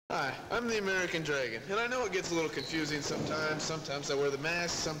Hi, I'm the American Dragon, and I know it gets a little confusing sometimes. Sometimes I wear the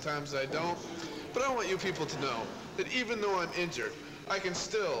mask, sometimes I don't. But I want you people to know that even though I'm injured, I can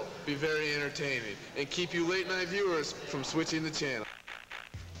still be very entertaining and keep you late-night viewers from switching the channel.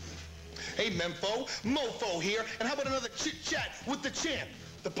 Hey, Memfo, Mofo here, and how about another chit-chat with the champ,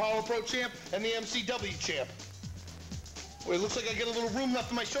 the Power Pro champ and the MCW champ? Well, it looks like I get a little room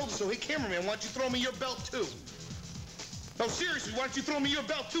left on my shoulders, so hey, cameraman, why don't you throw me your belt, too? No, seriously, why don't you throw me your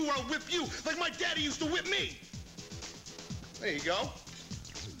belt, too, or I'll whip you like my daddy used to whip me? There you go.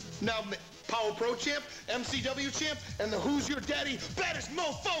 Now, Power Pro champ, MCW champ, and the Who's Your Daddy baddest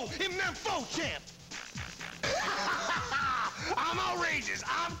mofo in Memfo champ. I'm outrageous,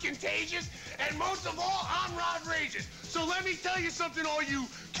 I'm contagious, and most of all, I'm Rodrageous. So let me tell you something, all you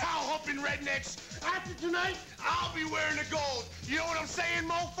cow-humping rednecks. After tonight, I'll be wearing the gold. You know what I'm saying,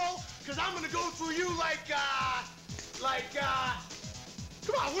 mofo? Because I'm going to go through you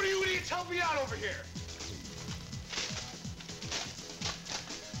come on, what are you idiots? Help me out over here.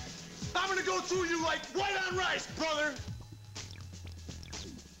 I'm gonna go through you like white on rice, brother.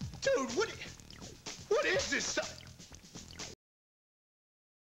 Dude, what is this stuff?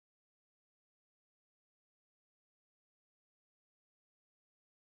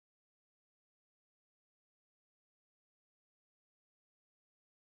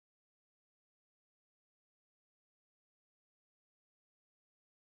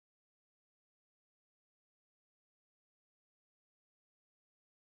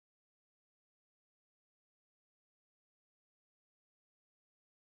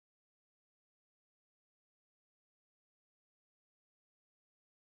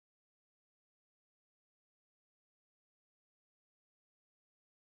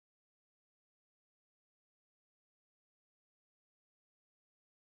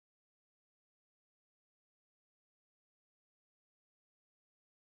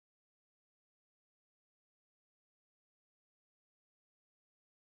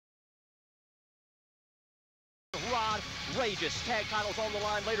 Rodrageous. Tag titles on the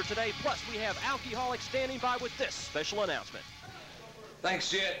line later today. Plus, we have Koholic standing by with this special announcement. Thanks,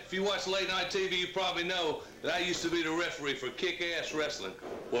 Jet. If you watch late night TV, you probably know that I used to be the referee for Kick-Ass Wrestling.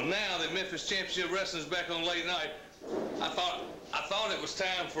 Well, now that Memphis Championship Wrestling is back on late night, I thought it was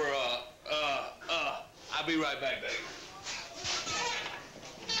time for I'll be right back, baby.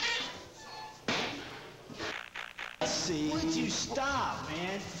 Would you stop,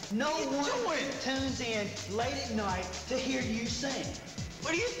 man? No one tunes in late at night to hear you sing.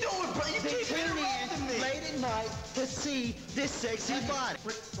 What are you doing, bro? You They keep tune interrupting me. in late at night to see this sexy body.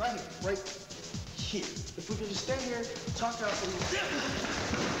 Right here. If we could just stay here, talk to us a little bit.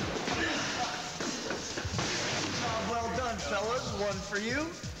 Well done, fellas. One for you.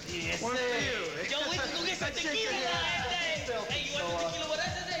 Yes, One for you. Yo, we can go get some tequila today. Hey, you want some tequila with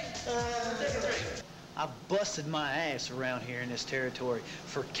us today? I busted my ass around here in this territory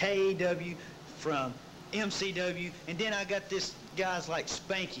for KAW, from MCW, and then I got this guys like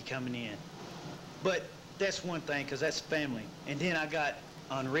Spanky coming in. But that's one thing, because that's family. And then I got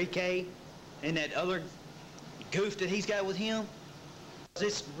Enrique and that other goof that he's got with him.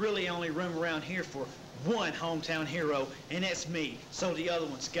 There's really only room around here for one hometown hero, and that's me. So the other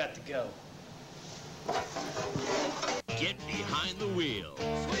one's got to go. Get behind the wheel.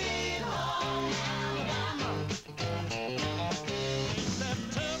 Sweet home Alabama.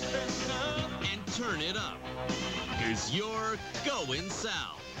 And turn it up. Because you're going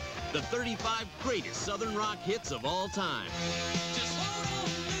south. The 35 greatest Southern rock hits of all time. Just hold on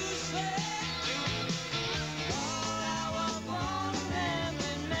loosely. All I want from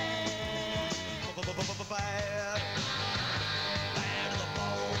every man. Bad to the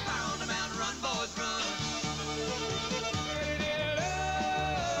bone. Pound them out and run, boys, run.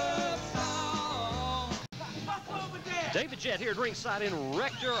 David Jett here at ringside in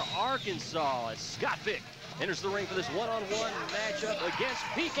Rector, Arkansas, as Scott Vick enters the ring for this one-on-one matchup against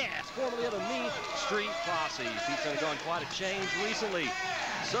Peak-Ass, formerly of the Mean Street Posse. Pete's undergone quite a change recently,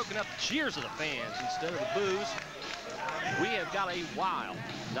 soaking up the cheers of the fans instead of the boos. We have got a wild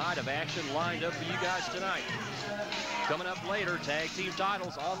night of action lined up for you guys tonight. Coming up later, tag team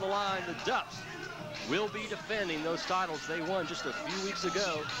titles on the line. The Dupps will be defending those titles they won just a few weeks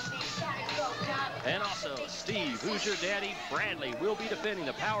ago. And also, Steve, Who's Your Daddy, Bradley will be defending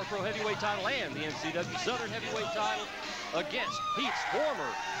the Power Pro Heavyweight title and the MCW Southern Heavyweight title against Pete's former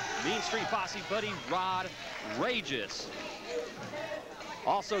Mean Street Posse buddy, Rodrageous.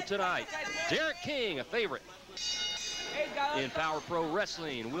 Also tonight, Derek King, a favorite in Power Pro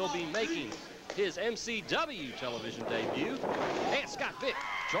Wrestling, will be making his MCW television debut. And Scott Vick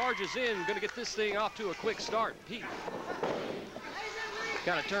charges in, gonna get this thing off to a quick start. Pete.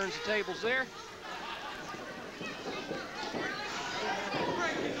 Kind of turns the tables there.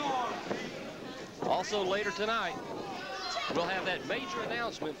 Also later tonight, we'll have that major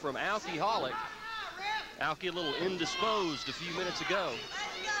announcement from Koholic. Alki a little indisposed a few minutes ago.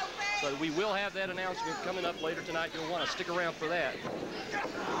 So we will have that announcement coming up later tonight. You'll want to stick around for that.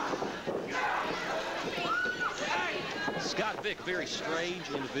 Scott Vick, very strange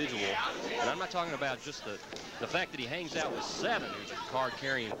individual. And I'm not talking about just the fact that he hangs out with Seven, who's a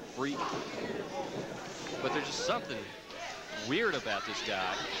card-carrying freak. But there's just something weird about this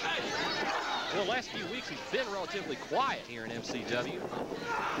guy. In the last few weeks, he's been relatively quiet here in MCW.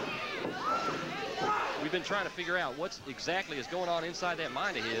 We've been trying to figure out what exactly is going on inside that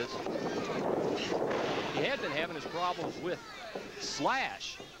mind of his. He had been having his problems with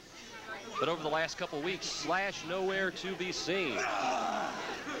Slash, but over the last couple of weeks, Slash nowhere to be seen.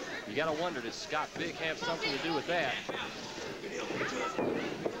 You gotta wonder, does Scott Vick have something to do with that?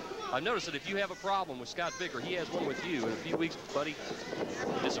 I've noticed that if you have a problem with Scott Vick, or he has one with you, in a few weeks, buddy,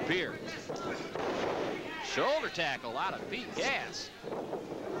 you disappear. Shoulder tackle out of Pete Gass.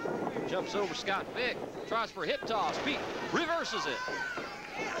 Jumps over Scott Vick, tries for a hip toss. Pete reverses it.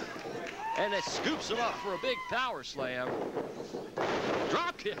 And it scoops him up for a big power slam.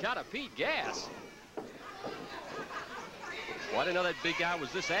 Drop kick out of Pete Gass. Well, I didn't know that big guy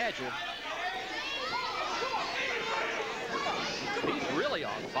was this agile. He's really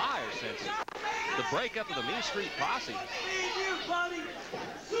on fire since the breakup of the Mean Street Posse.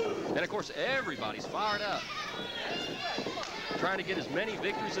 And of course, everybody's fired up, trying to get as many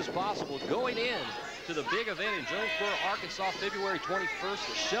victories as possible going in to the big event in Jonesboro, Arkansas, February 21st,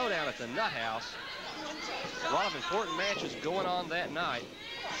 the showdown at the Nut House. A lot of important matches going on that night.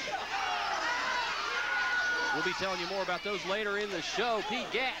 We'll be telling you more about those later in the show. Pete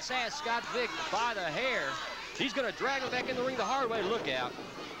Gass has Scott Vick by the hair. He's going to drag him back in the ring the hard way. Look out.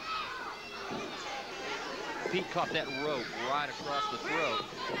 Pete caught that rope right across the throat.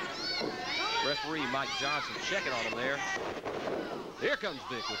 Referee Mike Johnson checking on him there. Here comes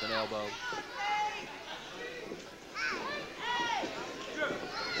Vick with an elbow.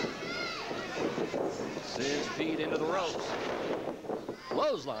 Sends Pete into the ropes.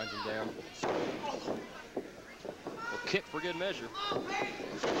 Clotheslines him down. A kick for good measure.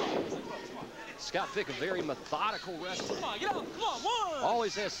 Scott Vick, a very methodical wrestler. Come on, get up, come on, one.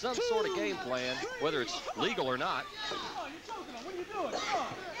 Always has some sort of game plan, whether it's legal or not. Come on, you're choking him. What are you doing? Come on.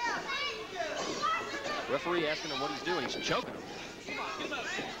 Referee asking him what he's doing. He's choking him. Come on, get him out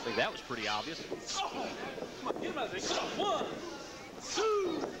of there. I think that was pretty obvious. Come on, get him out of there. Come on, 1,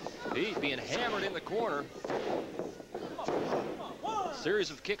 2. Pete being hammered in the corner. Come on, 1.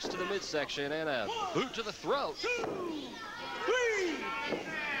 Series of kicks to the midsection and a boot to the throat. 2, 3.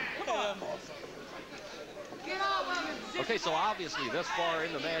 Come on. Okay, so obviously thus far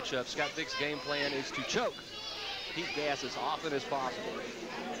in the matchup, Scott Vick's game plan is to choke Pete Gass as often as possible.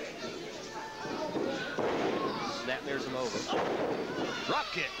 Snap-nares him over. Drop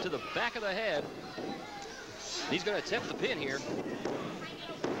kick to the back of the head. He's going to attempt the pin here.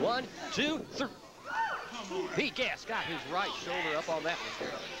 1, 2, 3. Pete Gass got his right shoulder up on that one.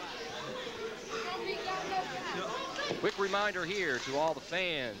 Quick reminder here to all the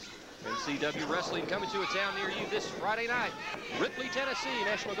fans. MCW Wrestling coming to a town near you this Friday night. Ripley, Tennessee,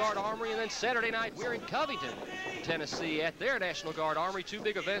 National Guard Armory, and then Saturday night we're in Covington, Tennessee at their National Guard Armory. 2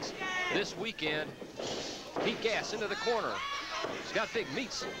 big events this weekend. Pete Gass into the corner. Scott Vick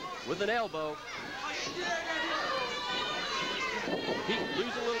meets with an elbow. Pete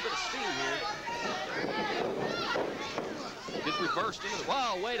losing a little bit of steam here. Gets reversed into the,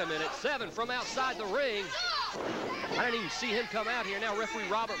 wow, wait a minute. 7 from outside the ring. I didn't even see him come out here. Now referee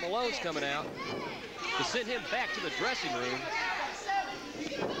Robert Malone's coming out to send him back to the dressing room.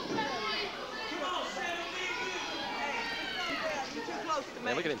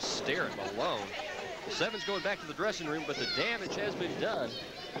 Man, look at him staring, Malone. 7's going back to the dressing room, but the damage has been done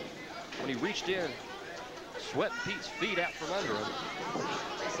when he reached in, swept Pete's feet out from under him.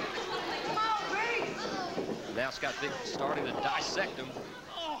 Now Scott Vick starting to dissect him.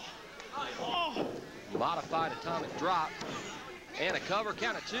 Modified atomic drop and a cover.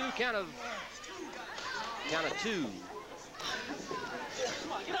 Count of 2. Count of 2.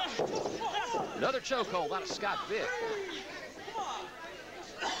 Another chokehold out of Scott Vick. Come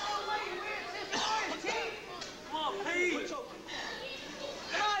on, Pete.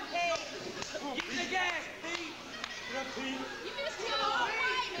 Come on, Pete. Get the gas, Pete. Get up, Pete.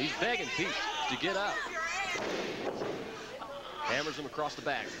 He's begging Pete to get up. Hammers him across the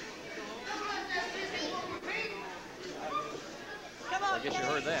back. I guess you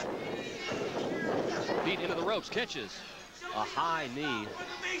heard that. Pete into the ropes, catches. a high knee.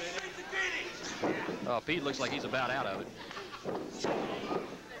 Oh, Pete looks like he's about out of it.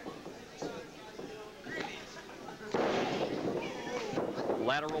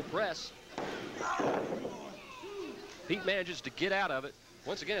 Lateral press. Pete manages to get out of it.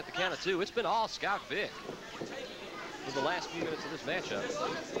 Once again at the count of 2. It's been all Scott Vick for the last few minutes of this matchup.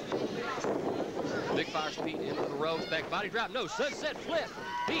 Vick fires Pete into the ropes. Back body drop. No, sunset flip.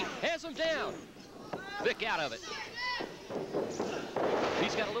 Pete has him down. Vick out of it.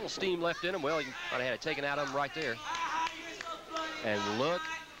 He's got a little steam left in him. Well, he might have had it taken out of him right there. And look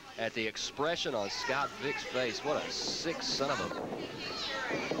at the expression on Scott Vick's face. What a sick son of a...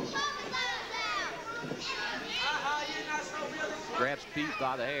 Grabs Pete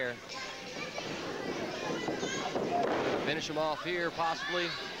by the hair. Finish him off here, possibly.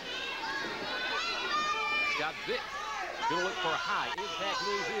 Scott Vick gonna look for a high impact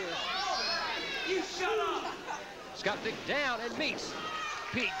move here. You shut up! Scott Vick down and meets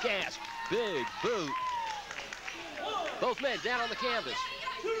Pete Gas. Big boot. Both men down on the canvas.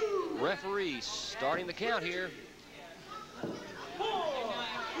 Referee starting the count here.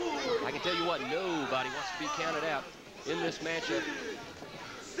 I can tell you what, nobody wants to be counted out in this matchup.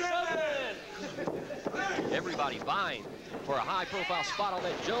 7. Everybody vying for a high-profile spot on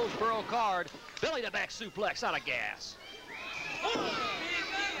that Jonesboro card. Belly-to-back suplex out of Gas.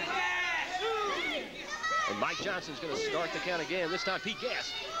 And Mike Johnson's going to start the count again. This time Pete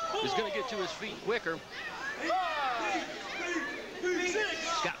Gas is going to get to his feet quicker.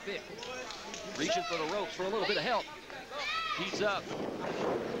 Scott Vick reaching for the ropes for a little bit of help. Pete's up.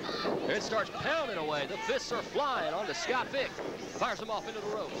 It starts pounding away. The fists are flying onto Scott Vick. Fires him off into the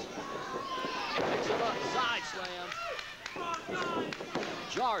ropes. Picks him up, side slam.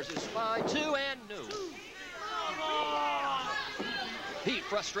 Jars his spine, 2 and no. Pete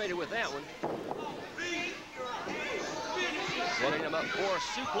frustrated with that one. Setting him up for a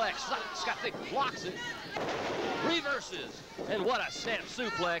suplex. Scott Vick blocks it. Reverses. And what a snap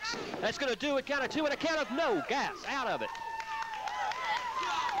suplex. That's going to do it, count of 2 and a count of no. Gas out of it.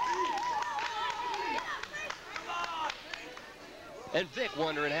 And Vick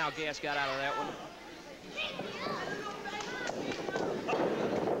wondering how Gas got out of that one.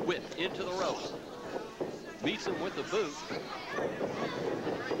 Whip into the ropes. Meets him with the boot.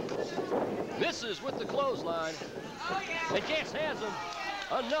 Misses with the clothesline. And Gas has him.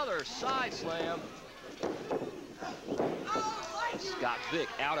 Another side slam. Scott Vick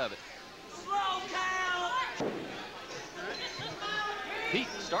out of it. Pete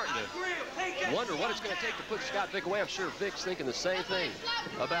starting to wonder what it's going to take to put Scott Vick away. I'm sure Vick's thinking the same thing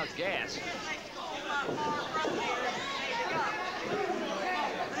about Gas.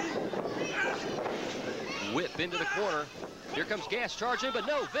 Whip into the corner. Here comes Gas charging, but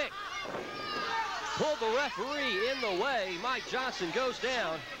no, Vick pulled the referee in the way. Mike Johnson goes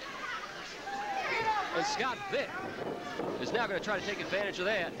down. And Scott Vick is now going to try to take advantage of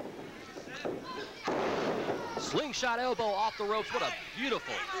that. Slingshot elbow off the ropes. What a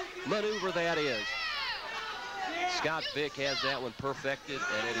beautiful maneuver that is. Scott Vick has that one perfected,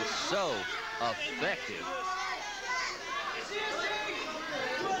 and it is so effective.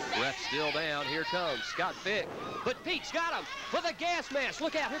 Ref still down. Here comes Scott Vick. But Pete's got him for the gas mask.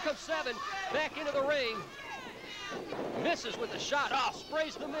 Look out. Here comes 7 back into the ring. Misses with the shot. Oh,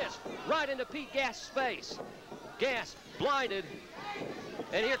 sprays the miss right into Pete Gas' face. Gas blinded.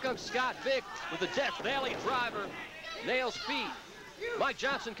 And here comes Scott Vick with the Death Valley driver. Nails Pete. Mike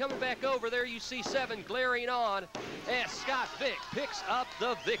Johnson coming back over there. You see 7 glaring on as Scott Vick picks up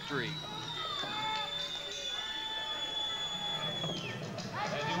the victory.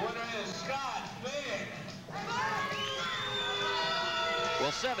 And the winner is Scott Vick.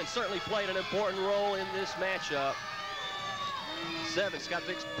 Well, 7 certainly played an important role in this matchup. 7, Scott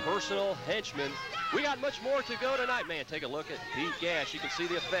Vick's personal henchman. We got much more to go tonight. Man, take a look at Pete Gas. You can see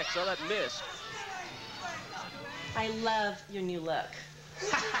the effects on that mist. I love your new look.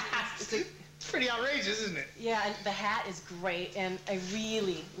 It's pretty outrageous, isn't it? Yeah, and the hat is great, and I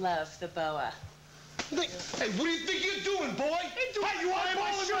really love the boa. Hey, what do you think you're doing, boy? Hey, you want to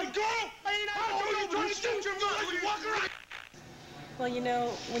my shirt, girl? How you trying to shoot your mouth when you walk around? Well, you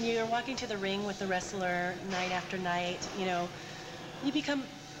know, when you're walking to the ring with the wrestler night after night, you know, you become,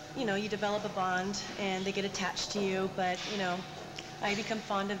 you know, you develop a bond, and they get attached to you, but, you know, I become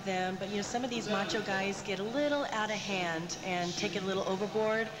fond of them. But, you know, some of these macho guys get a little out of hand and take it a little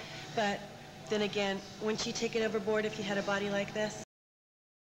overboard. But then again, wouldn't you take it overboard if you had a body like this?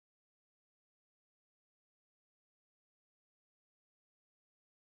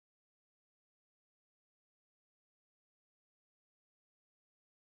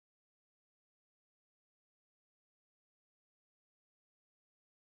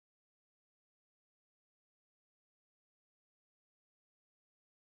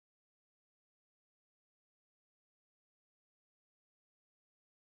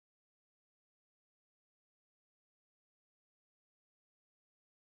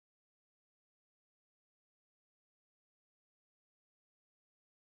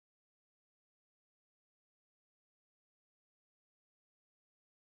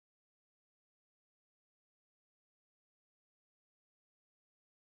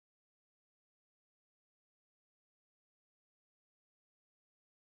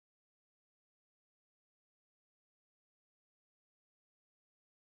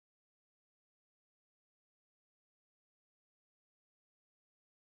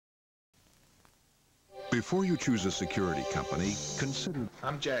 Before you choose a security company, consider...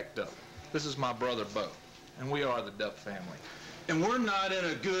 I'm Jack Dupp. This is my brother, Beau, and we are the Dupp family. And we're not in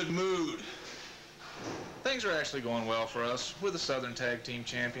a good mood. Things are actually going well for us. We're the Southern Tag Team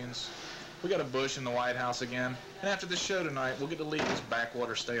Champions. We got a bush in the White House again, and after this show tonight, we'll get to leave this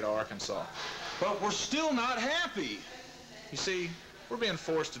backwater state of Arkansas. But we're still not happy. You see, we're being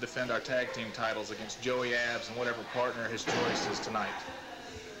forced to defend our tag team titles against Joey Abs and whatever partner his choice is tonight.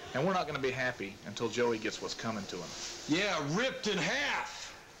 And we're not going to be happy until Joey gets what's coming to him. Yeah, ripped in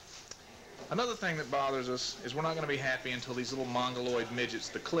half. Another thing that bothers us is we're not going to be happy until these little mongoloid midgets,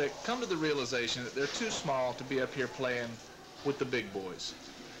 the Kliq, come to the realization that they're too small to be up here playing with the big boys.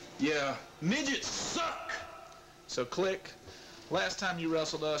 Yeah, midgets suck. So Kliq, last time you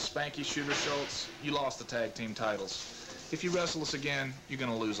wrestled us, Spanky Shultz, you lost the tag team titles. If you wrestle us again, you're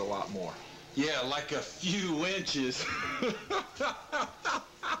going to lose a lot more. Yeah, like a few inches.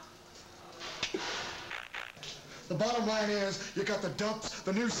 The bottom line is, you got the Dupps,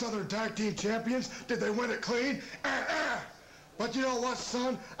 the new Southern Tag Team Champions. Did they win it clean? But you know what,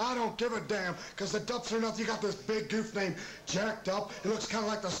 son? I don't give a damn, because the Dupps are nothing. You got this big goof named Jack Dupp. He looks kind of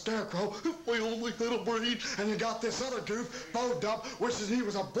like the Scarecrow, my only little breed. And you got this other goof, Beau Dupp, wishes he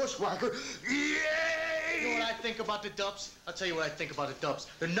was a bushwhacker. Yay! You know what I think about the Dupps? I'll tell you what I think about the Dupps.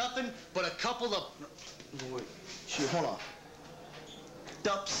 They're nothing but a couple of... Wait, shit, hold on.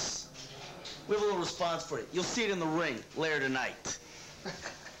 Dupps. We have a little response for you. You'll see it in the ring later tonight.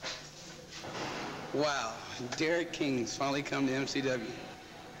 Wow, Derek King's finally come to MCW.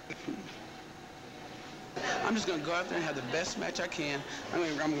 I'm just gonna go out there and have the best match I can.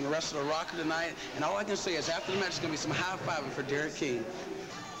 I'm gonna wrestle a Rocker tonight, and all I can say is after the match, there's gonna be some high-fiving for Derek King.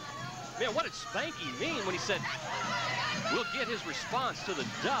 Man, what did Spanky mean when he said, we'll get his response to the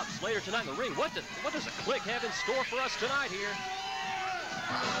Dupps later tonight in the ring? What does the Kliq have in store for us tonight here?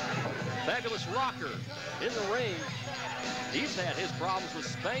 Fabulous Rocker in the ring. He's had his problems with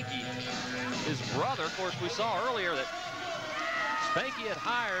Spanky. His brother, of course, we saw earlier that Spanky had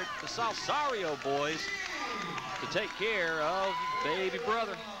hired the Salsario boys to take care of baby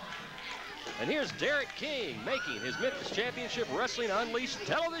brother. And here's Derek King making his Memphis Championship Wrestling Unleashed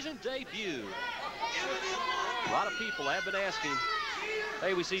television debut. A lot of people have been asking,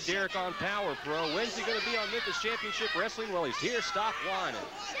 hey, we see Derek on Power Pro. When's he going to be on Memphis Championship Wrestling? Well, he's here. Stop whining.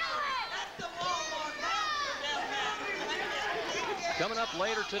 Coming up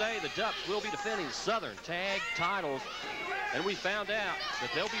later today, the Dupps will be defending Southern Tag titles. And we found out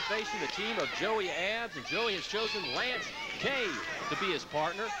that they'll be facing the team of Joey Abs, and Joey has chosen Lance Cade to be his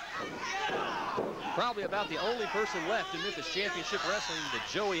partner. Probably about the only person left in Memphis Championship Wrestling that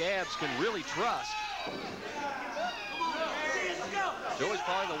Joey Abs can really trust. Joey's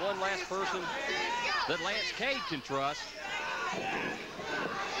probably the one last person that Lance Cade can trust.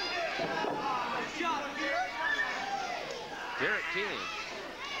 Derek King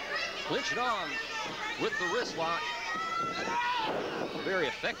clinching on with the wrist lock. A very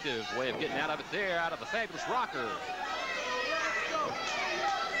effective way of getting out of it there, out of the Fabulous Rocker.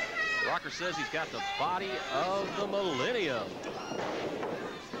 Rocker says he's got the body of the millennium.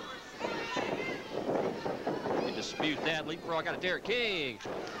 You dispute that. Leapfrog out of Derek King.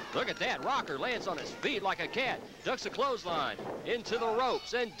 Look at that. Rocker lands on his feet like a cat. Ducks a clothesline into the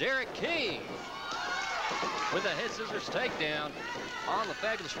ropes. And Derek King with a head scissors takedown on the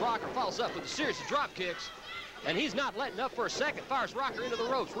Fabulous Rocker. Follows up with a series of drop kicks. And he's not letting up for a second. Fires Rocker into the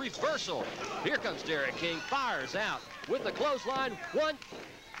ropes. Reversal. Here comes Derek King. Fires out with the clothesline.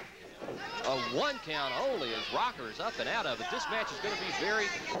 A one count only as Rocker is up and out of it. This match is going to be very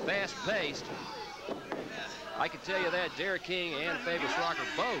fast-paced. I can tell you that Derek King and Fabulous Rocker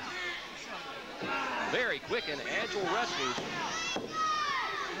both very quick and agile wrestlers.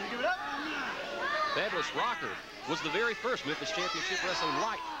 Fabulous Rocker was the very first Memphis Championship Wrestling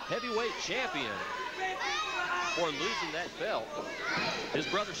light heavyweight champion. For losing that belt. His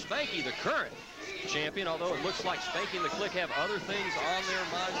brother Spanky, the current champion, although it looks like Spanky and the Kliq have other things on their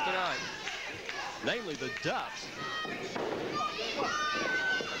minds tonight. Namely the Dupps.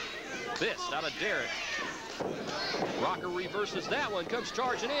 Fist out of Derek. Rocker reverses that one, comes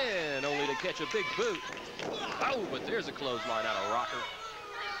charging in, only to catch a big boot. Oh, but there's a clothesline out of Rocker.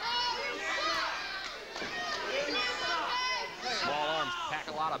 Small arms pack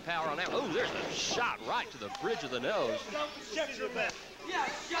a lot of power on that. Oh, there's a shot right to the bridge of the nose.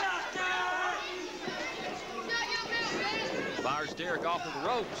 Fires Derek off of the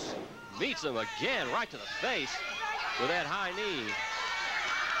ropes. Meets him again right to the face with that high knee.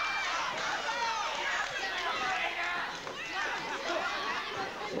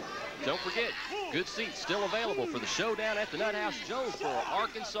 Don't forget, good seats still available for the showdown at the Nut House Jonesboro,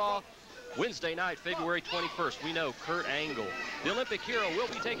 Arkansas. Wednesday night, February 21st, we know Kurt Angle, the Olympic hero, will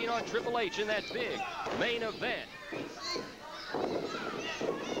be taking on Triple H in that big main event.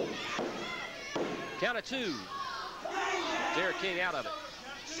 Count of 2. Derek King out of it.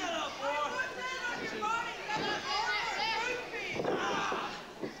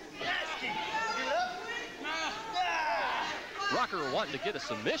 Rocker wanting to get a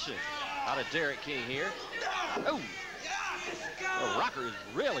submission out of Derek King here. Oh, well, Rocker is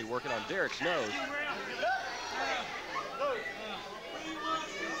really working on Derek's nose.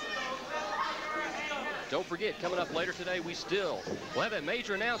 Don't forget, coming up later today, we will have a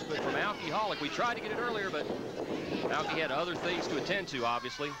major announcement from Kaholic. We tried to get it earlier, but Alki had other things to attend to,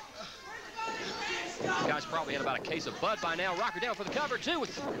 obviously. The guy's probably had about a case of Bud by now. Rocker down for the cover, 2.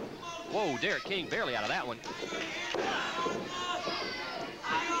 Whoa, Derek King barely out of that one.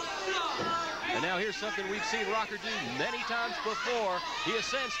 And now here's something we've seen Rocker do many times before. He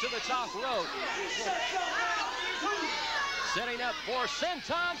ascends to the top rope. Setting up for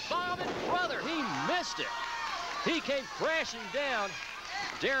senton bomb and brother. He missed it. He came crashing down.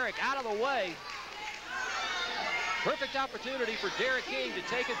 Derek out of the way. Perfect opportunity for Derek King to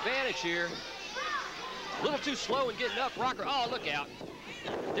take advantage here. A little too slow in getting up. Rocker, oh, look out.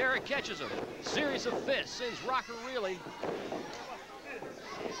 Derek catches him. Series of fists sends Rocker reeling.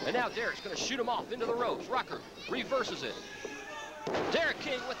 And now Derek's going to shoot him off into the ropes. Rocker reverses it. Derek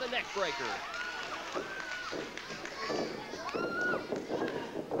King with the neck breaker.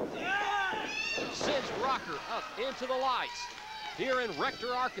 Sends Rocker up into the lights here in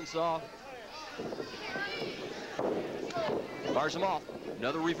Rector, Arkansas. Fires him off.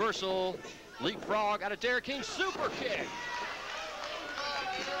 Another reversal. Leapfrog out of Derek King. Super kick.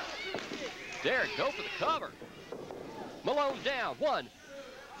 Derek, go for the cover. Malone down. 1.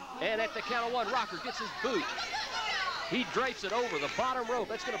 And at the count of 1, Rocker gets his boot. He drapes it over the bottom rope.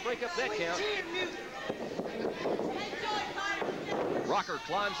 That's going to break up that count. Rocker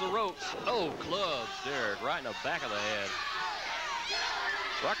climbs the ropes. Oh, clubs Derek right in the back of the head.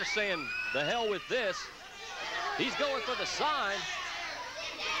 Rocker saying, the hell with this. He's going for the sign.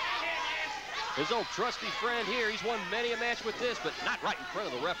 His old trusty friend here, he's won many a match with this, but not right in front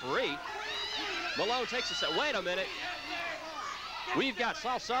of the referee. Malone takes a set. Wait a minute. We've got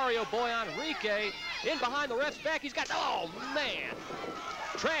Salsario Rodriques in behind the ref's back. He's got, oh, man.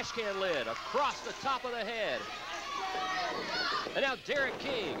 Trash can lid across the top of the head. And now Derek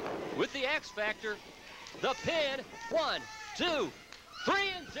King with the X Factor. The pin. 1, 2, 3,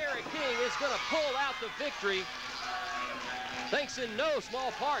 and Derek King is going to pull out the victory. Thanks in no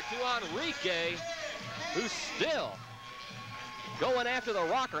small part to Enrique, who's still going after the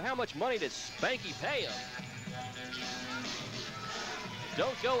Rocker. How much money did Spanky pay him?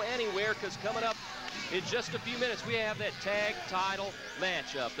 Don't go anywhere, because coming up in just a few minutes, we have that tag title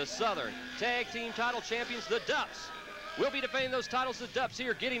matchup. The Southern Tag Team Title Champions, the Dupps. We'll be defending those titles, the Dupps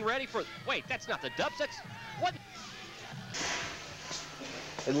here, getting ready for... Wait, that's not the Dupps, that's... What?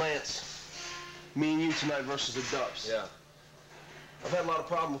 Hey, Lance, me and you tonight versus the Dupps. Yeah. I've had a lot of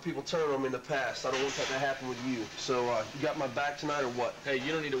problems with people turning on me in the past. I don't want that to happen with you. So, you got my back tonight or what? Hey,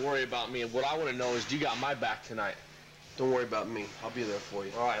 you don't need to worry about me. What I want to know is, do you got my back tonight? Don't worry about me. I'll be there for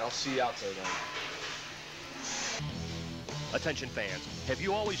you. All right, I'll see you out there then. Attention fans, have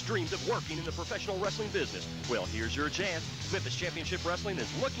you always dreamed of working in the professional wrestling business? Well, here's your chance. Memphis Championship Wrestling is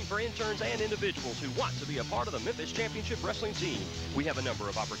looking for interns and individuals who want to be a part of the Memphis Championship Wrestling team. We have a number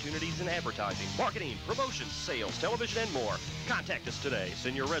of opportunities in advertising, marketing, promotions, sales, television, and more. Contact us today.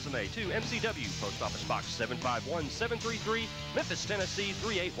 Send your resume to MCW, Post Office Box 751-733, Memphis, Tennessee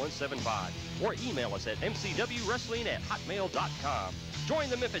 38175, or email us at mcwwrestling@hotmail.com. Join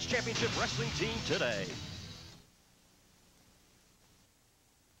the Memphis Championship Wrestling team today.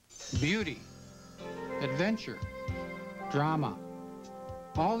 Beauty, adventure, drama.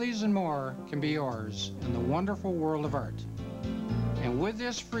 All these and more can be yours in the wonderful world of art. And with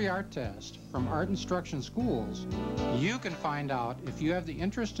this free art test from Art Instruction Schools, you can find out if you have the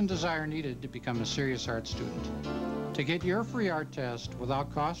interest and desire needed to become a serious art student. To get your free art test without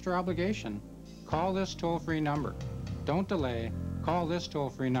cost or obligation, call this toll-free number. Don't delay. Call this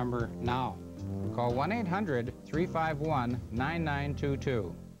toll-free number now. Call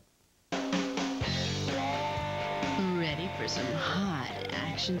 1-800-351-9922. Ready for some hot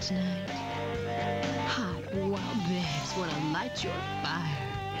action tonight? Hot, wild babes want to light your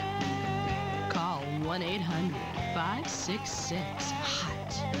fire. Call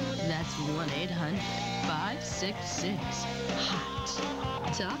 1-800-566-HOT. That's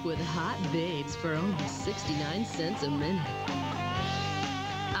 1-800-566-HOT. Talk with hot babes for only 69 cents a minute.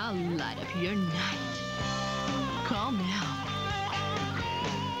 I'll light up your night. Call now.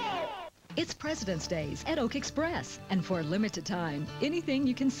 It's President's Days at Oak Express, and for a limited time, anything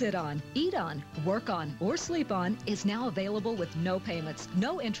you can sit on, eat on, work on, or sleep on is now available with no payments,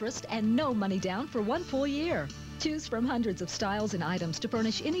 no interest, and no money down for 1 full year. Choose from hundreds of styles and items to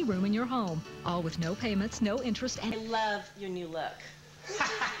furnish any room in your home, all with no payments, no interest, and... I love your new look.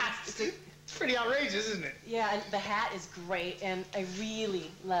 It's pretty outrageous, isn't it? Yeah, and the hat is great, and I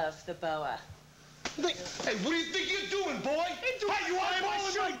really love the boa. Hey, what do you think you're doing, boy? Hey, you want to ball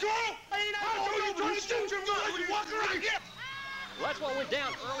with my girl? I ain't out trying to shoot your mouth. You walk around here. Well, that's what went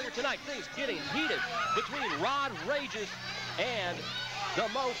down earlier tonight. Things getting heated between Rodrageous and the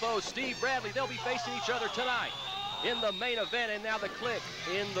mofo, Steve Bradley. They'll be facing each other tonight in the main event, and now the Kliq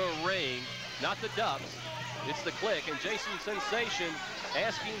in the ring. Not the Dupps, it's the Kliq, and Jason Sensation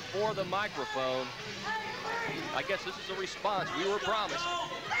asking for the microphone. I guess this is a response we were promised.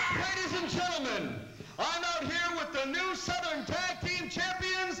 Ladies and gentlemen, I'm out here with the new Southern Tag Team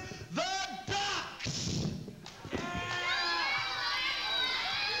Champions, the Ducks.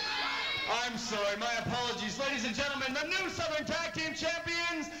 I'm sorry, my apologies. Ladies and gentlemen, the new Southern Tag Team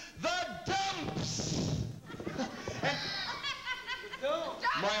Champions, the Dupps.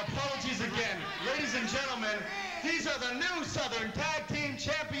 My apologies again. Ladies and gentlemen, these are the new Southern Tag Team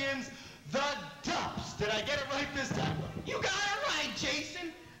Champions, the Dupps. Did I get it right this time? You got it right,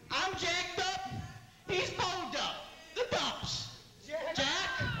 Jason. I'm Jack Dupp. He's Beau Dupp. The Dupps. Jack?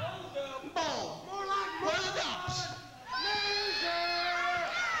 Beau. We're the Dupps.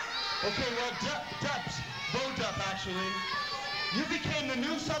 Okay, well, Dupps, Beau Dupp, actually. You became the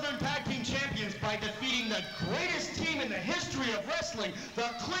new Southern Tag Team Champions by defeating the greatest team in the history of wrestling, the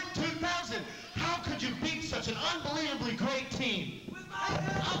Kliq 2000. How could you beat such an unbelievably great team?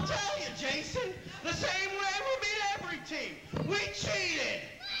 I'll tell you, Jason. The same way we beat every team. We cheated.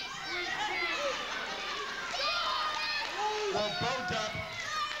 Well, Beau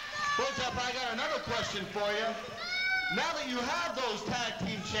Dupp, I got another question for you. Now that you have those tag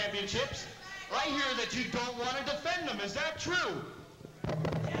team championships, I hear that you don't want to defend them. Is that true?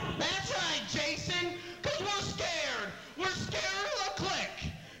 That's right, Jason, because we're scared. We're scared of the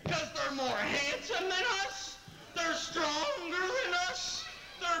Kliq, because they're more handsome than us, they're stronger than us,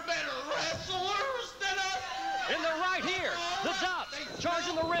 they're better wrestlers than us. And they're right here. The Dupps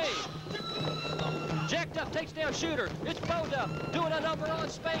charging the ring. Jack Dupp takes down Shooter. It's Beau Dupp doing a number on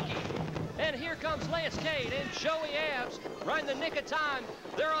Spanky. And here comes Lance Cade and Joey Abs right in the nick of time.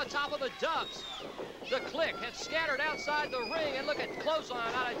 They're on top of the Dupps. The Kliq have scattered outside the ring, and look at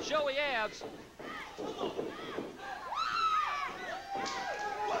clothesline out of Joey Abs.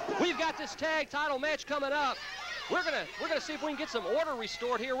 We've got this tag title match coming up. We're gonna see if we can get some order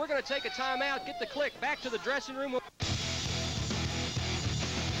restored here. We're gonna take a timeout, get the Kliq back to the dressing room.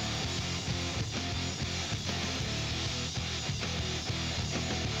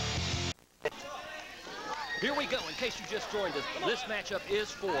 Here we go, in case you just joined us. This matchup is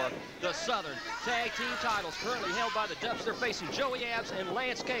for the Southern Tag Team titles, currently held by the Dupps. They're facing Joey Abs and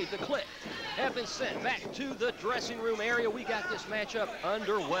Lance Cade. The Kliq have been sent back to the dressing room area. We got this matchup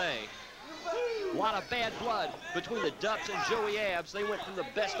underway. A lot of bad blood between the Dupps and Joey Abs. They went from the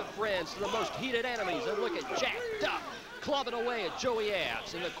best of friends to the most heated enemies. And look at Jack Dupp clubbing away at Joey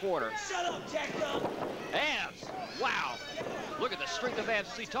Abs in the corner. Shut up, Jack Dupp. Abs, wow. Look at the strength of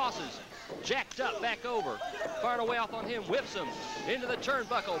Abs as he tosses Jack Dupp back over. Firing away off on him, whips him into the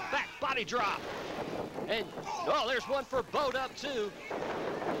turnbuckle, back body drop. And, oh, there's one for Beau Dupp, too.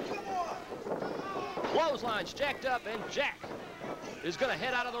 Clotheslines, Jack Dupp, and Jack is going to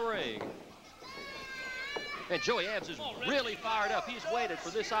head out of the ring. And Joey Abs is really fired up. He's waited for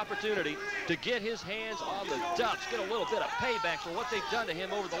this opportunity to get his hands on the Dupps, get a little bit of payback for what they've done to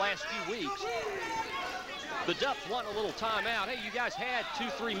him over the last few weeks. The Dupps want a little timeout. Hey, you guys had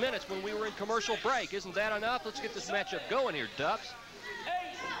 2-3 minutes when we were in commercial break. Isn't that enough? Let's get this matchup going here, Dupps.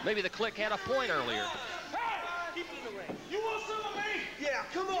 Maybe the Kliq had a point earlier. Hey, keep it in the ring. You want some of me? Yeah,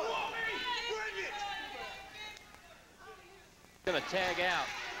 come on. You want me? Bring it. Gonna tag out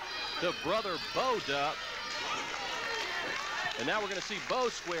to brother Beau Dupp. And now we're gonna see Beau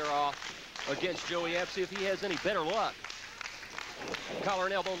square off against Joey Abs, see if he has any better luck. Collar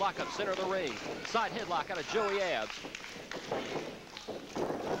and elbow lockup, center of the ring. Side headlock out of Joey Abs.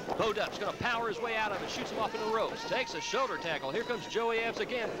 Beau Dupp's gonna power his way out of it, shoots him off in the ropes, takes a shoulder tackle. Here comes Joey Abs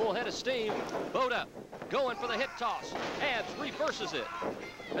again, full head of steam. Beau Dupp going for the hip toss. Abs reverses it.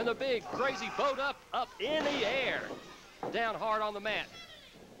 And the big, crazy Beau Dupp up in the air. Down hard on the mat.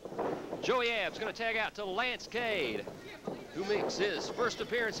 Joey Abs gonna tag out to Lance Cade, who makes his first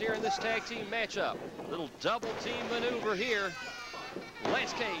appearance here in this tag team matchup. Little double team maneuver here.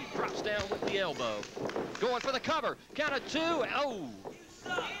 Lance Cade drops down with the elbow. Going for the cover. Count of two. Oh.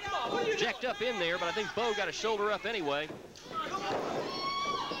 Jacked up in there, but I think Beau got a shoulder up anyway.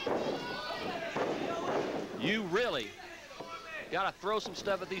 You really got to throw some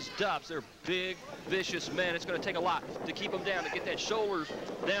stuff at these Dupps. They're big, vicious men. It's going to take a lot to keep them down, to get that shoulders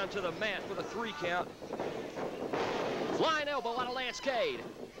down to the mat for the 3 count. Flying elbow out of Lance Cade.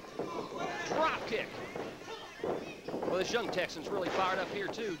 Drop kick. Well, this young Texan's really fired up here,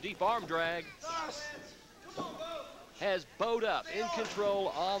 too. Deep arm drag. Has Beau Dupp in control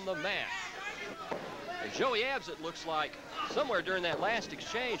on the mat. And Joey Abs, it looks like, somewhere during that last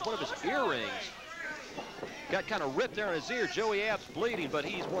exchange, one of his earrings got kind of ripped there in his ear. Joey Abs bleeding, but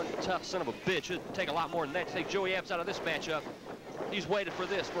he's one tough son of a bitch. It'll take a lot more than that to take Joey Abs out of this matchup. He's waited for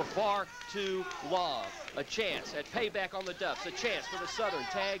this for far too long. A chance at payback on the Dupps. A chance for the Southern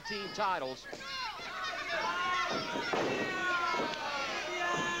Tag Team titles.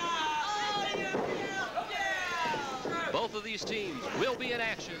 Both of these teams will be in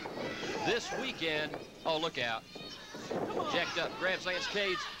action this weekend. Oh, look out. Jacked up, grabs Lance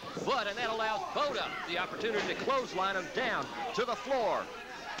Cade's foot, and that allows Beau Dupp the opportunity to clothesline him down to the floor.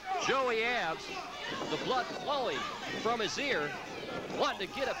 Joey Abs, the blood flowing from his ear, wanting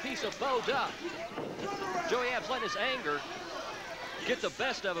to get a piece of Beau Dupp. Joey Abs letting his anger get the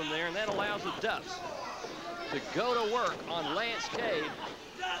best of him there, and that allows the Dupps to go to work on Lance Cade.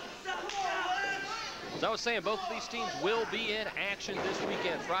 As I was saying, both of these teams will be in action this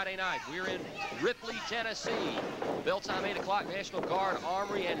weekend, Friday night. We're in Ripley, Tennessee. Bell time 8 o'clock, National Guard,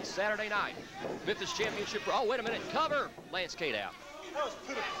 Armory, and Saturday night, Memphis Championship. Oh, wait a minute, cover! Lance Cade out.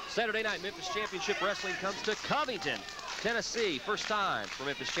 Saturday night, Memphis Championship Wrestling comes to Covington, Tennessee. First time for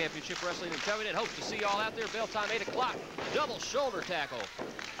Memphis Championship Wrestling in Covington. Hope to see you all out there. Bell time 8 o'clock. Double shoulder tackle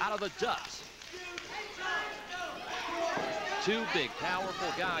out of the Dupps. 2 big, powerful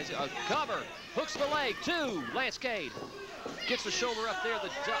guys. A cover, hooks the leg, 2. Lance Cade gets the shoulder up there. The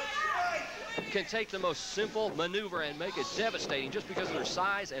Dupps can take the most simple maneuver and make it devastating just because of their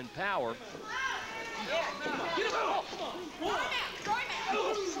size and power.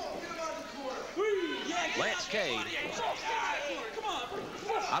 Lance Cade,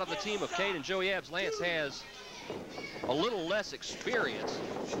 out of the team of Cade and Joey Abs, Lance has a little less experience.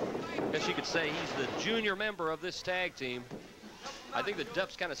 I guess you could say he's the junior member of this tag team. I think the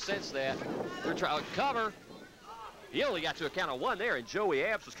Dupps kind of sense that. They're trying to cover. He only got to a count of 1 there, and Joey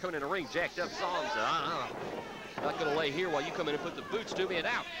Abs was coming in the ring, jacked up, saw him, said, not going to lay here while you come in and put the boots to me and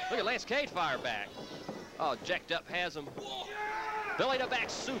out. Look at Lance Cade fire back. Oh, jacked up has him. Belly to back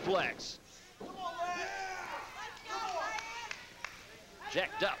suplex.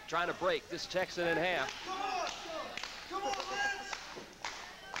 Jacked up, trying to break this Texan in half.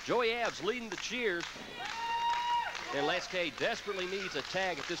 Joey Abs leading the cheers. And Lance Cade desperately needs a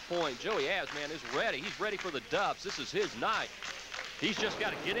tag at this point. Joey Abs, man, is ready. He's ready for the Dupps. This is his night. He's just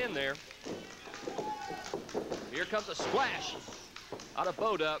got to get in there. Here comes a splash out of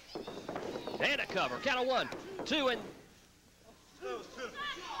Beau Dupp. And a cover. Count of 1, 2, and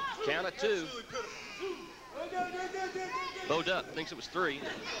count of 2. Beau Dupp thinks it was 3.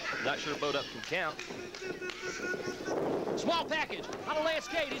 Not sure Beau Dupp can count. Small package out of Lance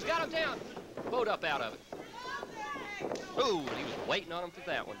Cade. He's got him down. Beau Dupp out of it. Ooh, and he was waiting on him for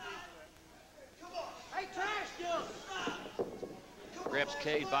that one. Grabs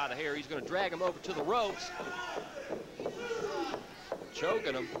Cade by the hair. He's going to drag him over to the ropes.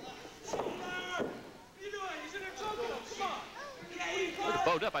 Choking him. Look at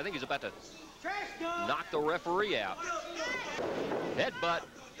Beau Dupp. I think he's about to knock the referee out. Headbutt.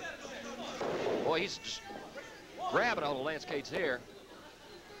 Boy, he's just grabbing on Lance Cade's hair.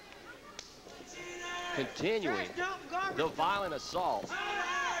 Continuing the violent assault.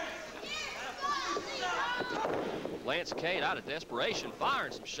 Lance Cade, out of desperation,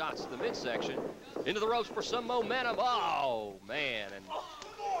 firing some shots to the midsection. Into the ropes for some momentum. Oh, man. And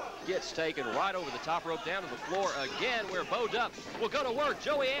gets taken right over the top rope down to the floor again, where Beau Dupp will go to work.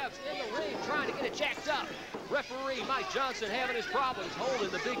 Joey Abs in the ring trying to get it jacked up. Referee Mike Johnson having his problems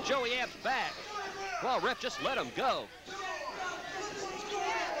holding the big Joey Abs back. Well, ref just let him go.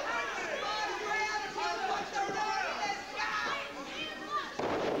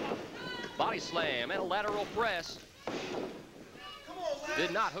 Body slam and a lateral press.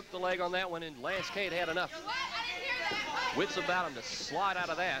 Did not hook the leg on that one, and Lance Cade had enough wits about him to slide out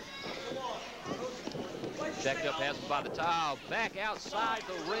of that. Checked up, has him by the towel. Back outside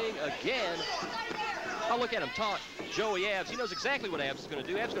the ring again. Oh, look at him taunt Joey Abs. He knows exactly what Abs is going to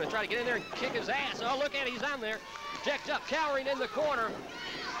do. Abs is going to try to get in there and kick his ass. Oh, look at it. He's on there. Checked up, cowering in the corner.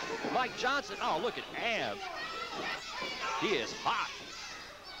 Mike Johnson. Oh, look at Abs. He is hot.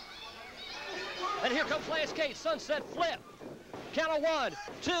 And here comes Lance Cade. Sunset flip. Count of 1,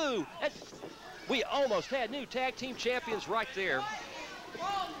 2, and we almost had new tag team champions right there.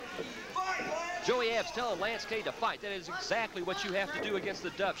 Joey Abs telling Lance Cade to fight. That is exactly what you have to do against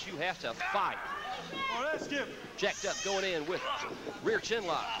the Dupps. You have to fight. Jack Dupp going in with rear chin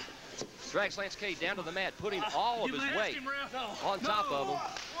lock. Drags Lance Cade down to the mat, putting all of his weight on top of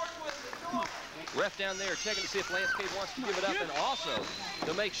him. Ref down there checking to see if Lance Cade wants to give it up, and also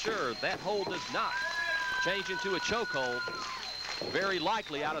to make sure that hold does not change into a chokehold. Very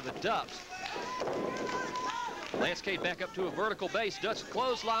likely out of the Dupps. Lance Cade back up to a vertical base, Dutch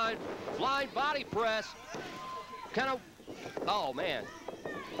clothesline, flying body press. Kind of, oh man,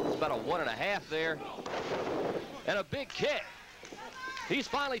 it's about a 1.5 there. And a big kick. He's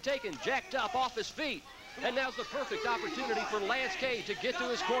finally taken Jack Dupp off his feet. And now's the perfect opportunity for Lance Cade to get to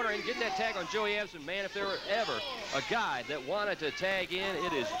his corner and get that tag on Joey Abs. And man, if there were ever a guy that wanted to tag in,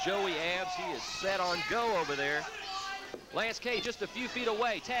 it is Joey Abs. He is set on go over there. Lance Cade just a few feet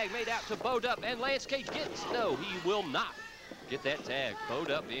away. Tag made out to Beau Dupp, and Lance Cade gets, no, he will not get that tag. Beau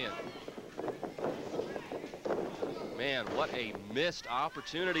Dupp in. Man, what a missed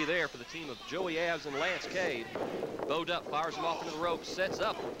opportunity there for the team of Joey Abs and Lance Cade. Beau Dupp fires him off into the rope, sets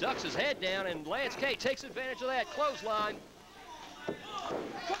up, ducks his head down, and Lance Cade takes advantage of that clothesline.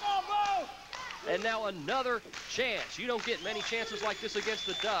 Come on, Beau! And now another chance. You don't get many chances like this against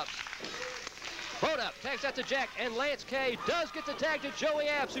the Dupps. Beau Dupp tags out to Jack, and Lance Cade does get the tag to Joey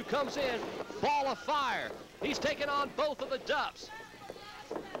Abs, who comes in, ball of fire. He's taking on both of the Dupps.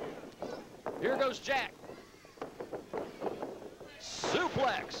 Here goes Jack.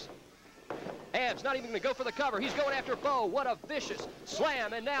 Suplex. Abs not even going to go for the cover. He's going after Beau. What a vicious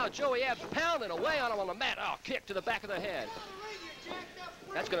slam. And now Joey Abs pounding away on him on the mat. Oh, kick to the back of the head.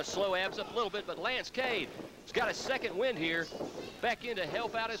 That's going to slow Abs up a little bit, but Lance Cade has got a second wind here. Back in to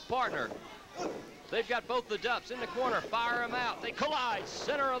help out his partner. They've got both the Dupps in the corner. Fire them out. They collide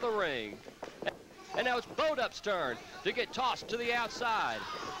center of the ring. And now it's Beau Dupp's turn to get tossed to the outside.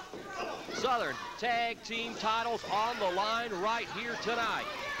 Southern tag team titles on the line right here tonight.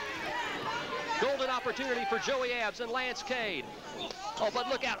 Golden opportunity for Joey Abs and Lance Cade. Oh, but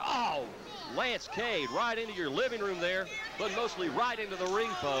look out. Oh, Lance Cade right into your living room there, but mostly right into the ring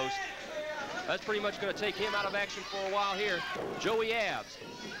post. That's pretty much going to take him out of action for a while here. Joey Abs.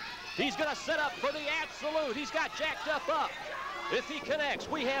 He's going to set up for the absolute. He's got Jack Dupp up. If he connects,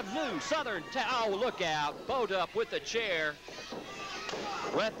 we have new Southern. Oh, look out. Beau Dupp with the chair.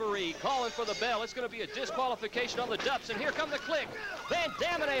 Referee calling for the bell. It's going to be a disqualification on the Dupps. And here come the Kliq. Van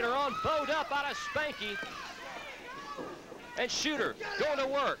Daminator on Beau Dupp out of Spanky. And Shooter going to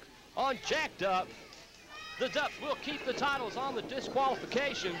work on Jack Dupp. The Dupps will keep the titles on the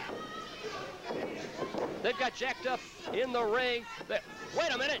disqualification. They've got Jack Dupp in the ring.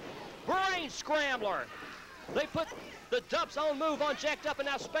 Wait a minute. Brain Scrambler. They put the Dupps on move on Jack Dupp, and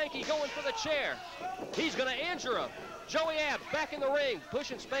now Spanky going for the chair. He's going to injure him. Joey Abs back in the ring,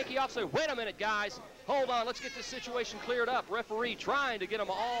 pushing Spanky off, saying, wait a minute, guys. Hold on, let's get this situation cleared up. Referee trying to get them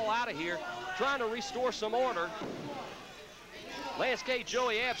all out of here, trying to restore some order. Lance Cade,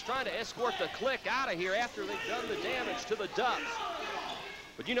 Joey Abs trying to escort the Kliq out of here after they've done the damage to the Dupps.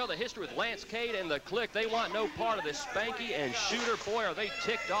 But you know the history with Lance Cade and the Kliq. They want no part of this. Spanky and Shooter, boy, are they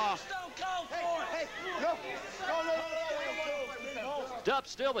ticked off.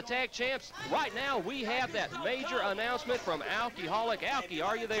 Dupps still the tag champs. Right now, we have that major announcement from Koholic. Alky,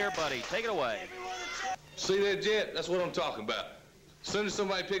 are you there, buddy? Take it away. See that, Jet? That's what I'm talking about. As soon as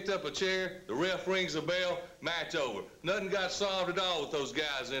somebody picked up a chair, the ref rings a bell, match over. Nothing got solved at all with those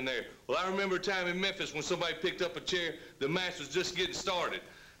guys in there. Well, I remember a time in Memphis when somebody picked up a chair, the match was just getting started.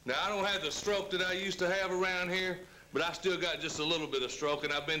 Now, I don't have the stroke that I used to have around here, but I still got just a little bit of stroke,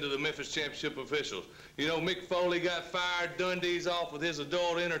 and I've been to the Memphis Championship officials. You know, Mick Foley got fired, Dundee's off with his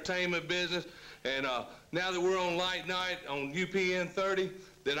adult entertainment business, and now that we're on Light Night on UPN 30,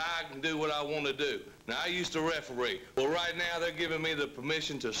 then I can do what I want to do. Now, I used to referee. Well, right now, they're giving me the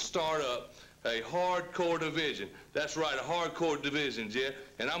permission to start up a hardcore division. That's right, a hardcore division, Jet.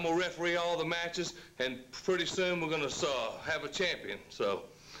 And I'm going to referee all the matches, and pretty soon we're going to have a champion. So,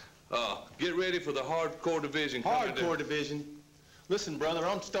 get ready for the hardcore division. Hardcore division? Listen, brother,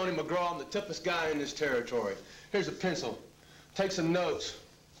 I'm Stoney McGraw. I'm the toughest guy in this territory. Here's a pencil. Take some notes.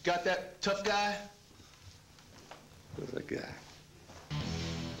 Got that tough guy? Who's that guy?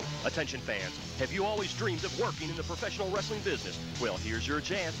 Attention fans, have you always dreamed of working in the professional wrestling business? Well, here's your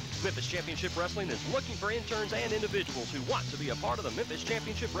chance. Memphis Championship Wrestling is looking for interns and individuals who want to be a part of the Memphis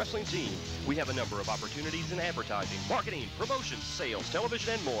Championship Wrestling team. We have a number of opportunities in advertising, marketing, promotions, sales,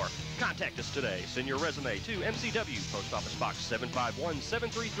 television, and more. Contact us today. Send your resume to MCW, Post Office Box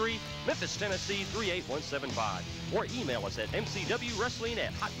 751-733, Memphis, Tennessee 38175, or email us at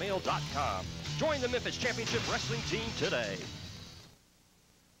mcwwrestling@hotmail.com. Join the Memphis Championship Wrestling team today.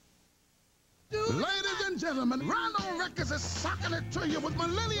 Ladies and gentlemen, Rhino Records is sucking it to you with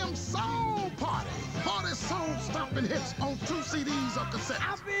Millennium Soul Party. Party soul-stomping hits on 2 CDs or cassettes.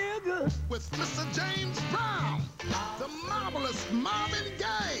 I feel good. With Mr. James Brown, the marvelous Marvin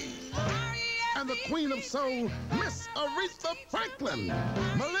Gaye, and the Queen of Soul, Miss Aretha Franklin.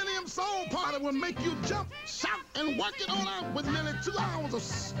 Millennium Soul Party will make you jump, shout, and work it on out with nearly 2 hours of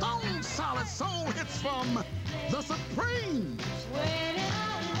stone-solid soul hits from the Supremes.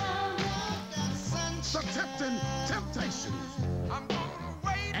 The Tempting Temptations,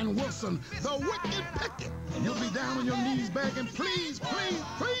 and Wilson, the Wicked Picket. You'll be down on your knees begging, please, please,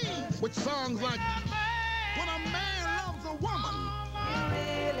 please, with songs like When a Man Loves a Woman.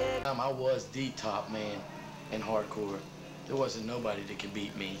 I was the top man in hardcore. There wasn't nobody that could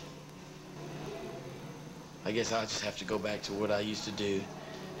beat me. I guess I'll just have to go back to what I used to do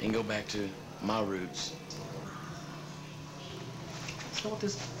and go back to my roots. So what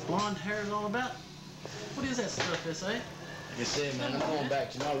this blonde hair is all about? What is that stuff, this, eh? Like I said, man, I'm going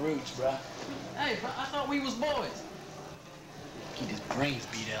back to my roots, bruh. Hey, bro, I thought we was boys. Get his brains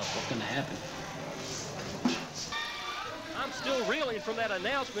beat out. What's gonna happen? I'm still reeling from that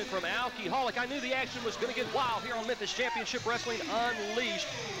announcement from Kaholic. I knew the action was going to get wild here on Memphis Championship Wrestling Unleashed,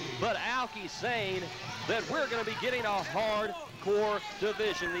 but Alky's saying that we're going to be getting a hardcore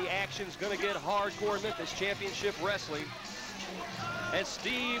division. The action's going to get hardcore in Memphis Championship Wrestling. And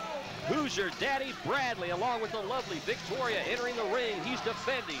Steve Hoosier, Daddy Bradley, along with the lovely Victoria entering the ring. He's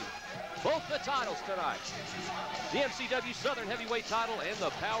defending both the titles tonight. The MCW Southern Heavyweight title and the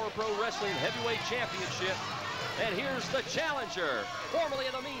Power Pro Wrestling Heavyweight Championship. And here's the challenger, formerly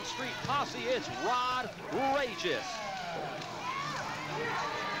of the Mean Street Posse, it's Rodrageous.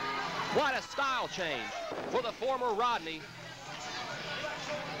 Quite a style change for the former Rodney.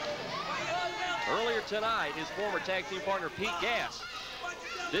 Earlier tonight, his former tag team partner, Pete Gass,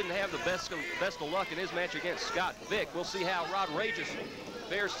 didn't have the best of luck in his match against Scott Vick. We'll see how Rodrageous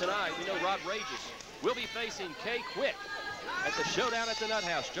fares tonight. We know Rodrageous will be facing Kliq at the Showdown at the Nut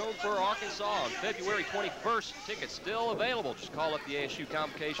House, Jonesboro, Arkansas, on February 21st. Tickets still available. Just call up the ASU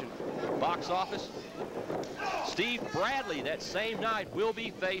Convocation box office. Steve Bradley that same night will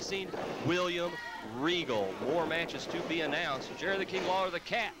be facing William Regal. More matches to be announced. Jerry the King Lawler the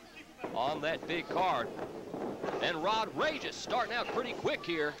Cat on that big card. And Rodrageous starting out pretty quick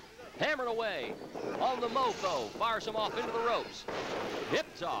here, hammering away on the mofo, fires him off into the ropes. Hip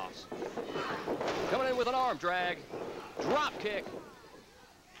toss. Coming in with an arm drag, drop kick.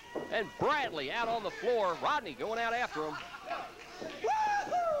 And Bradley out on the floor. Rodney going out after him.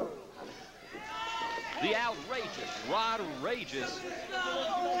 The outrageous Rodrageous.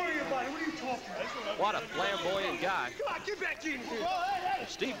 What a flamboyant guy. Come on, get back in here.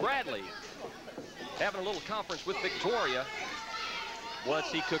 Steve Bradley having a little conference with Victoria.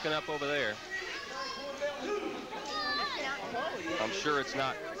 What's he cooking up over there? I'm sure it's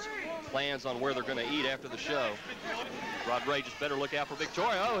not plans on where they're going to eat after the show. Rodrageous better look out for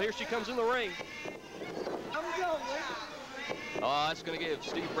Victoria. Oh, here she comes in the ring. Oh, that's going to give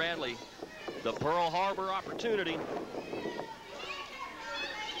Steve Bradley the Pearl Harbor opportunity.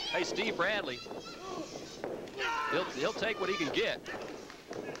 Hey, Steve Bradley, he'll take what he can get.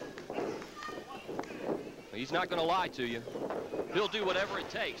 He's not going to lie to you. He'll do whatever it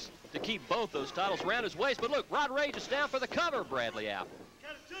takes to keep both those titles around his waist. But look, Rodrageous down for the cover. Bradley out.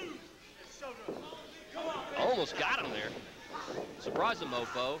 Almost got him there. Surprised the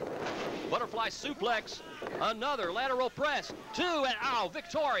mofo. Butterfly suplex. Another lateral press. 2 and oh,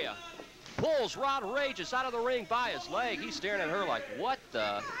 Victoria pulls Rodrageous out of the ring by his leg. He's staring at her like, what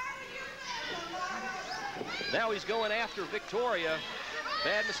the? Now he's going after Victoria.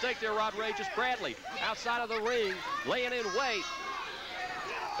 Bad mistake there, Rodrageous. Bradley outside of the ring, laying in wait.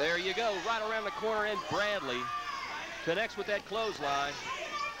 There you go, right around the corner, and Bradley connects with that clothesline.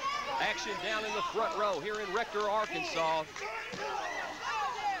 Action down in the front row here in Rector, Arkansas,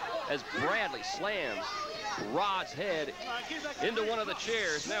 as Bradley slams Rod's head into one of the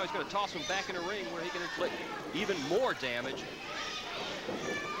chairs. Now he's going to toss him back in the ring where he can inflict even more damage.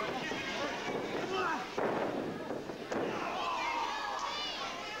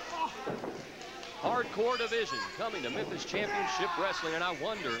 hardcore division coming to Memphis Championship Wrestling, and I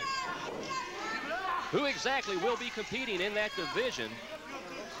wonder who exactly will be competing in that division.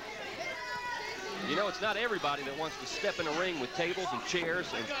 You know, it's not everybody that wants to step in a ring with tables and chairs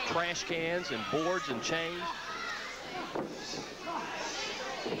and trash cans and boards and chains.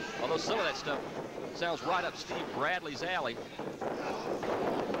 Although some of that stuff sounds right up Steve Bradley's alley.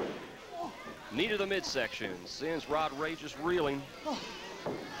 Knee to the midsection, sends Rodrageous reeling.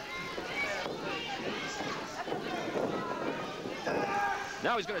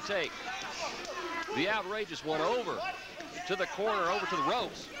 Now he's going to take the outrageous one over to the corner, over to the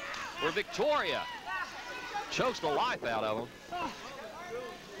ropes, where Victoria chokes the life out of him.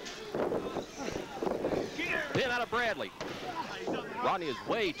 Pin out of Bradley. Rodney is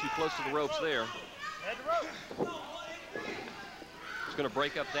way too close to the ropes there. He's going to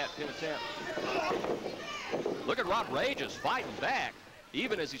break up that pin attempt. Look at Rodrageous fighting back,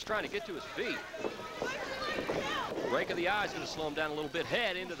 even as he's trying to get to his feet. Break of the eye is going to slow him down a little bit.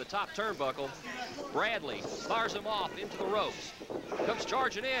 Head into the top turnbuckle. Bradley fires him off into the ropes. Comes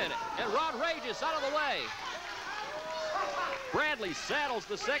charging in, and Rodrageous out of the way. Bradley saddles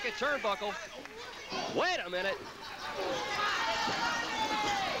the second turnbuckle. Wait a minute.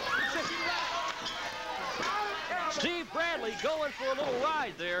 Steve Bradley going for a little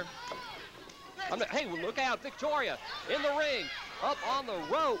ride there. Hey, look out, Victoria in the ring, up on the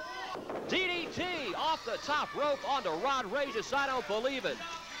rope. DDT off the top rope onto Rodrageous. I don't believe it.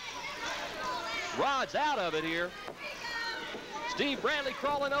 Rod's out of it here. Steve Bradley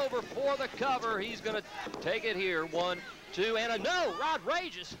crawling over for the cover. He's going to take it here. 1, 2, and a no.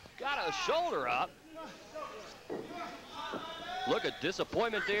 Rodrageous got a shoulder up. Look at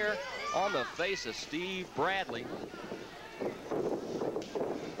disappointment there on the face of Steve Bradley.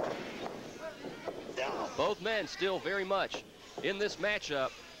 Both men still very much in this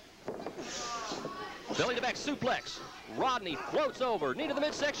matchup. Belly to back suplex. Rodney floats over, knee to the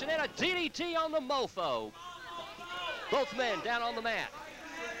midsection, and a DDT on the mofo. Both men down on the mat.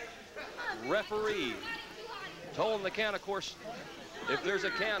 Referee told the count, of course, if there's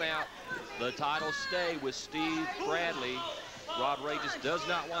a count out, the titles stay with Steve Bradley. Rodrageous does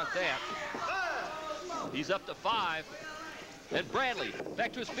not want that. He's up to 5. And Bradley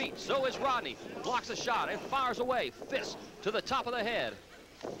back to his feet. So is Rodney. Blocks a shot and fires away. Fist to the top of the head.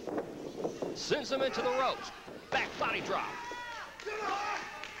 Sends him into the ropes. Back body drop.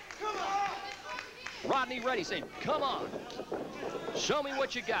 Rodney ready, saying, come on. Show me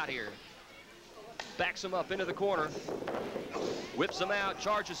what you got here. Backs him up into the corner. Whips him out,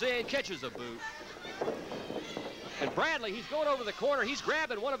 charges in, catches a boot. And Bradley, he's going over the corner. He's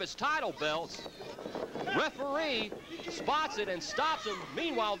grabbing one of his title belts. Referee spots it and stops him.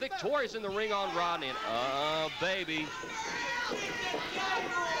 Meanwhile, Victoria's in the ring on Rodney. And, oh, baby.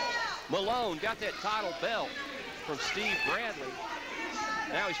 Malone got that title belt from Steve Bradley.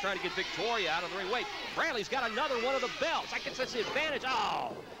 Now he's trying to get Victoria out of the ring. Wait, Bradley's got another one of the belts. I guess that's the advantage.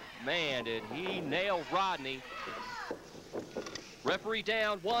 Oh, man, did he nail Rodney. Referee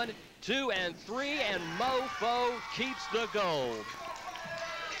down 1, 2, and 3, and Mofo keeps the gold.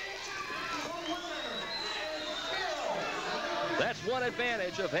 That's one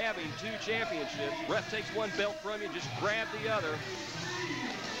advantage of having 2 championships. Ref takes one belt from you, just grab the other.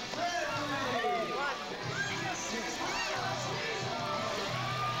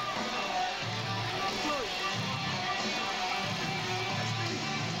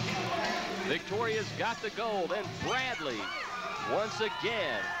 Victoria's got the gold, and Bradley, once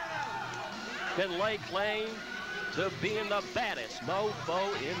again, can lay claim to being the baddest mofo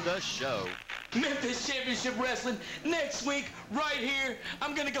in the show. Memphis Championship Wrestling, next week, right here,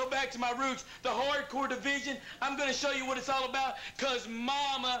 I'm going to go back to my roots, the hardcore division. I'm going to show you what it's all about, because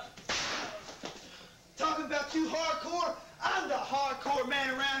mama... Talking about you hardcore, I'm the hardcore man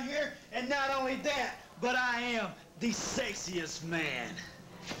around here, and not only that, but I am the sexiest man.